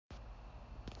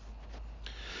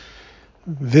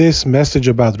This message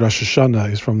about Rosh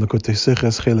Hashanah is from the Kutei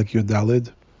Sichos Chelik Yud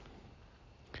Daled,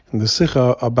 and the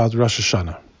Sicha about Rosh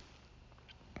Hashanah.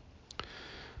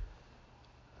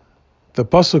 The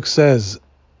pasuk says,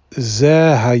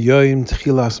 "Zeh hayoyim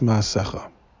tchilas ma'asecha."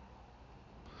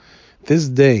 This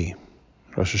day,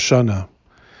 Rosh Hashanah,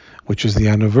 which is the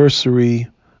anniversary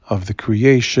of the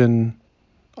creation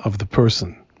of the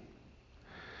person,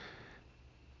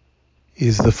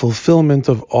 is the fulfillment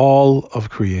of all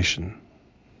of creation.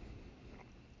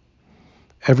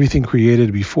 Everything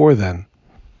created before then,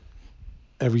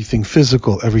 everything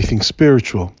physical, everything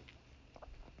spiritual,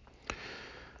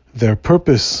 their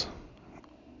purpose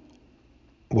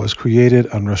was created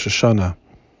on Rosh Hashanah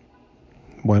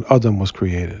when Adam was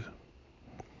created.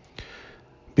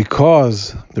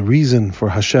 Because the reason for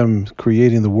Hashem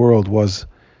creating the world was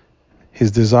his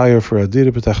desire for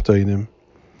Adira B'Tachtoinim,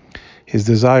 his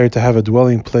desire to have a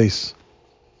dwelling place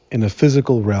in a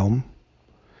physical realm,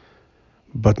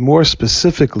 but more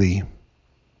specifically,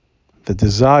 the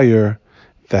desire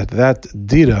that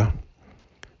Dira,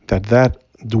 that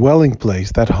dwelling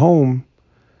place, that home,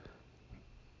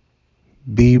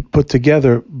 be put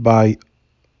together by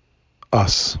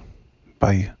us,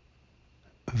 by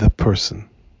the person.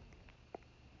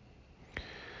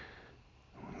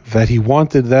 That he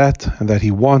wanted that and that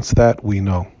he wants that, we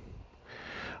know.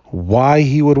 Why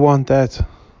he would want that,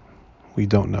 we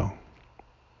don't know.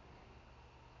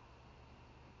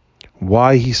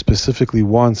 Why he specifically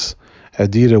wants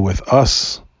Adira with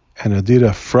us and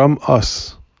Adira from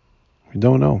us, we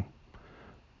don't know.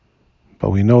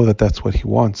 But we know that that's what he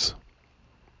wants.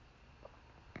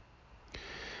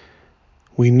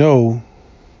 We know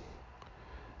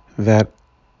that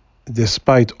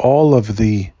despite all of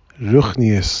the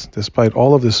ruchnius, despite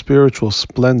all of the spiritual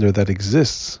splendor that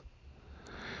exists,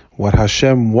 what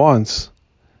Hashem wants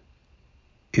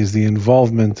is the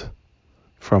involvement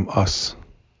from us,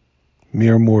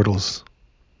 mere mortals,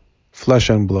 flesh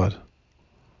and blood,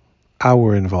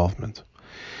 our involvement.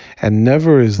 And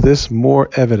never is this more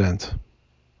evident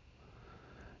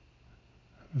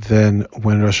than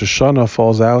when Rosh Hashanah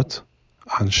falls out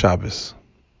on Shabbos.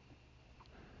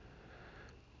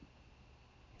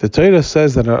 The Torah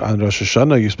says that on Rosh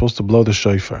Hashanah you're supposed to blow the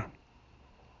shofar.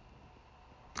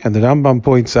 And the Rambam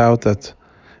points out that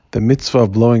the mitzvah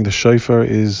of blowing the shofar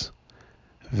is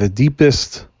the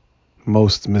deepest,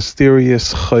 most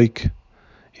mysterious chayk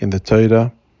in the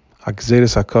Torah,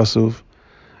 Agzeres HaKasuv,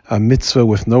 a mitzvah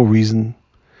with no reason,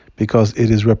 because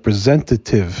it is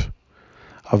representative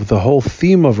of the whole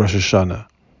theme of Rosh Hashanah,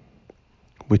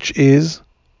 which is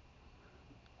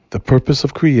the purpose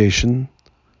of creation,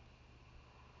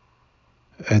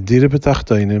 Adira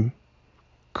B'Tachtoinim,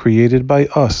 created by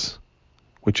us,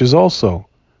 which is also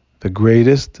the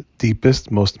greatest,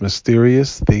 deepest, most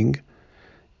mysterious thing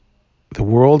the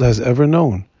world has ever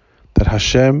known, that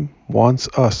Hashem wants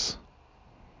us.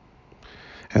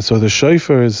 And so the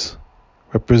shofar is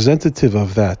representative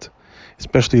of that,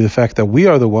 especially the fact that we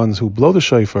are the ones who blow the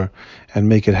shofar and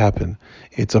make it happen.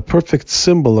 It's a perfect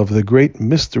symbol of the great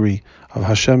mystery of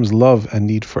Hashem's love and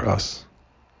need for us.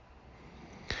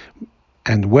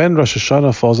 And when Rosh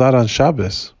Hashanah falls out on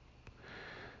Shabbos,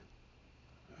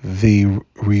 the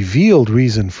revealed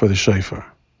reason for the shofar,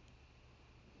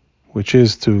 which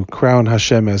is to crown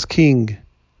Hashem as king,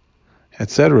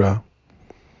 etc.,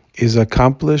 is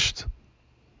accomplished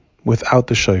without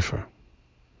the shofar,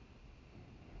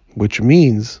 which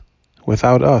means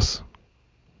without us.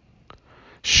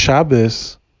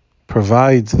 Shabbos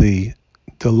provides the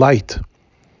delight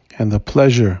and the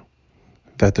pleasure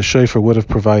that the shofar would have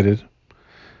provided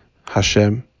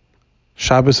Hashem.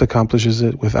 Shabbos accomplishes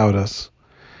it without us.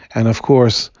 And of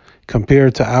course,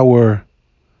 compared to our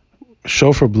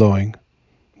shofar blowing,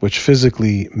 which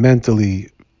physically, mentally,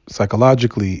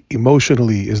 psychologically,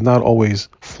 emotionally is not always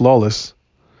flawless,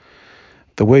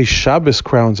 the way Shabbos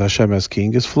crowns Hashem as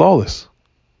king is flawless.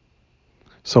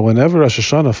 So whenever Rosh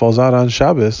Hashanah falls out on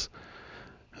Shabbos,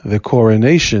 the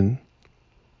coronation,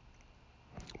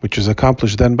 which is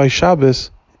accomplished then by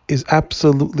Shabbos, is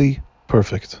absolutely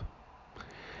perfect.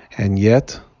 And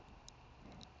yet,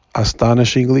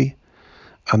 astonishingly,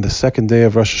 on the second day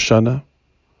of Rosh Hashanah,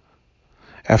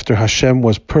 after Hashem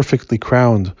was perfectly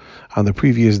crowned on the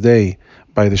previous day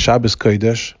by the Shabbos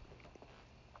Kodesh,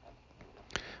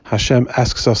 Hashem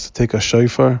asks us to take a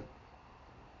shofar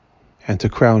and to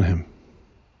crown him.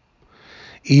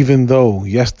 Even though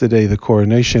yesterday the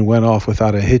coronation went off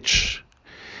without a hitch,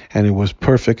 and it was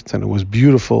perfect, and it was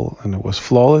beautiful, and it was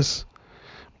flawless,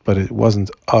 but it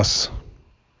wasn't us.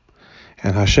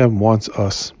 And Hashem wants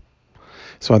us.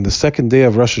 So on the second day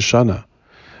of Rosh Hashanah,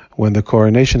 when the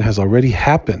coronation has already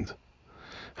happened,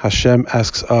 Hashem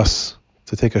asks us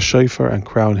to take a shofar and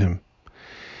crown him.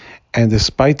 And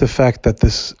despite the fact that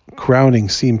this crowning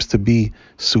seems to be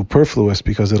superfluous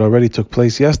because it already took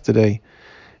place yesterday,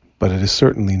 but it is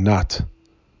certainly not.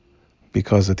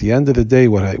 Because at the end of the day,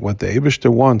 what the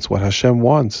Eibishter wants, what Hashem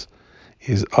wants,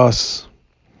 is us.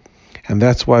 And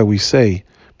that's why we say,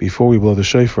 before we blow the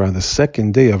shofar on the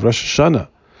second day of Rosh Hashanah,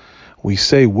 we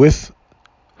say with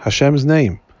Hashem's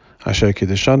name, Asher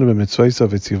Kiddushanu b'mitzvaysav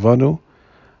v'tzivanu,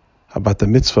 about the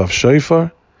mitzvah of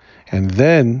shofar, and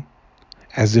then,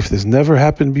 as if this never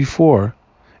happened before,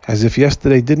 as if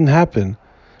yesterday didn't happen,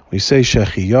 we say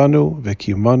Shechiyanu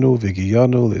v'kimanu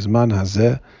v'giyanu lizman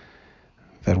hazeh,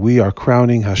 that we are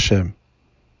crowning Hashem.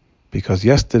 Because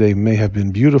yesterday may have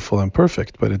been beautiful and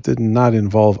perfect, but it did not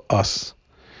involve us.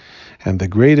 And the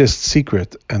greatest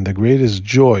secret and the greatest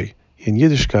joy in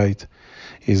Yiddishkeit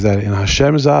is that in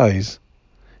Hashem's eyes,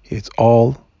 it's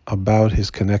all about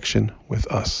his connection with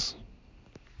us.